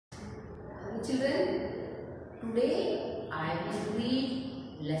Children, today I will read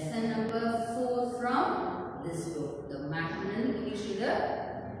lesson number 4 from this book, The Macmillan English Reader.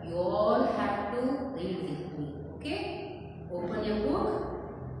 You all have to read with me. Okay? Open your book.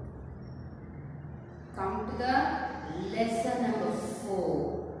 Come to the lesson number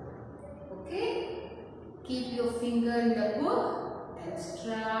 4. Okay? Keep your finger in the book and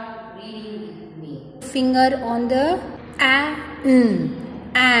start reading with me. Finger on the an. In.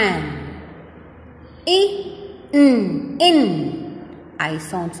 I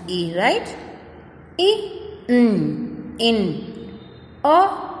sounds E, right? In.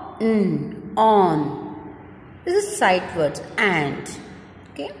 On. This is sight words and.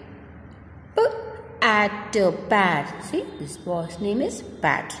 Okay. Pat. See, this boy's name is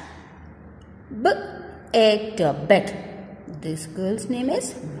Pat. Bet. This girl's name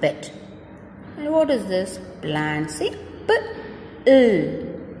is Bet. And what is this? Plant. See,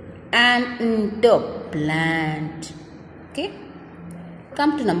 and plant. Okay.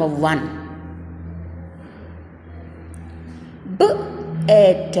 Come to number 1.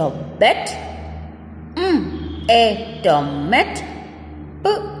 Bet. Met.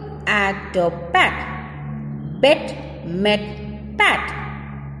 Pat. Bet, met, pat.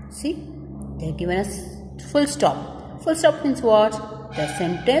 See, they are given a full stop. Full stop means what? The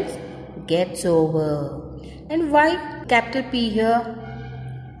sentence gets over. And why capital P here?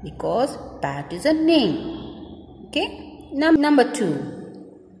 Because Pat is a name. Okay. Number 2.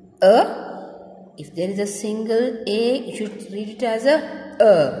 If there is a single A, you should read it as a.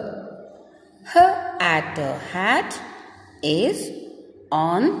 Her hat is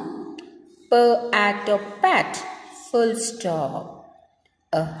on. Pat. Full stop.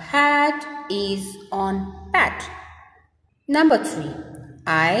 A hat is on Pat. Number 3.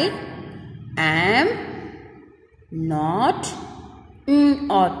 I am not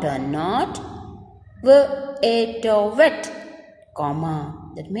not wet, comma.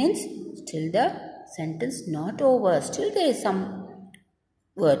 That means still the sentence not over. Still there is some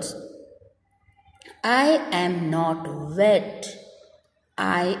words. I am not wet.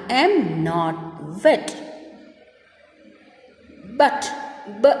 I am not wet. But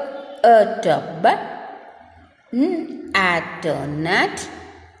nat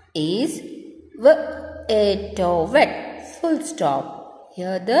is wet. Full stop.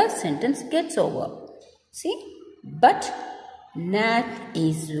 Here the sentence gets over. See? But nat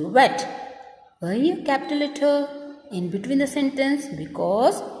is wet. Why a capital letter in between the sentence?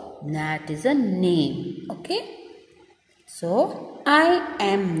 Because nat is a name. Okay? So, I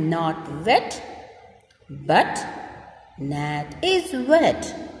am not wet, but Nat is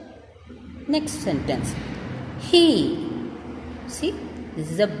wet. Next sentence. He. See,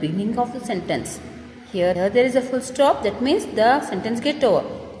 this is the beginning of the sentence. Here there is a full stop. That means the sentence gets over.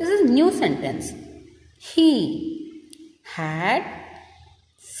 This is a new sentence. He had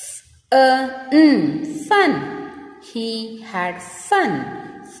fun. He had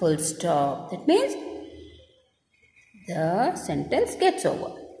fun. Full stop. That means the sentence gets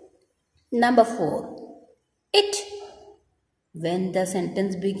over. Number 4. It. When the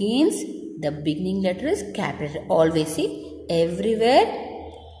sentence begins, the beginning letter is capital. Always see, everywhere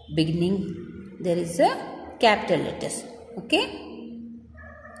beginning there is a capital letters. Okay.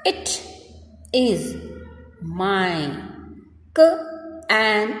 It is my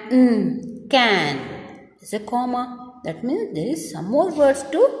can. There's a comma. That means there is some more words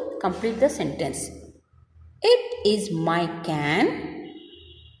to complete the sentence. It is my can.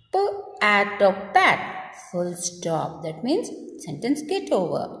 Pat. Full stop. That means sentence get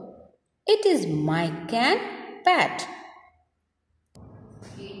over. It is my can, Pat.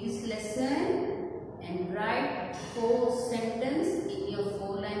 Read this lesson and write 4 sentences in your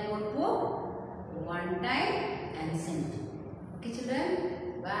 4-line notebook one time and send it. Okay, children?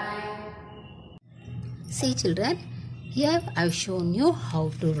 Bye. See, children, here I've shown you how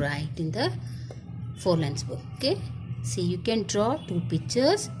to write in the 4-lines book. Okay, see, you can draw 2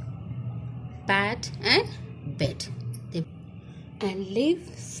 pictures, Pat and Bet, and leave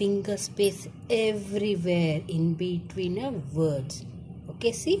finger space everywhere in between words.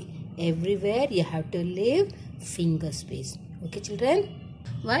 Okay, see, everywhere you have to leave finger space. Okay, children,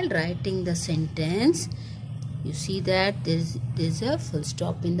 while writing the sentence, you see that there's a full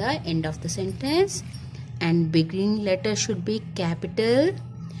stop in the end of the sentence, and beginning letter should be capital.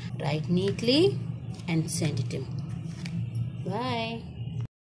 Write neatly and send it in. Bye.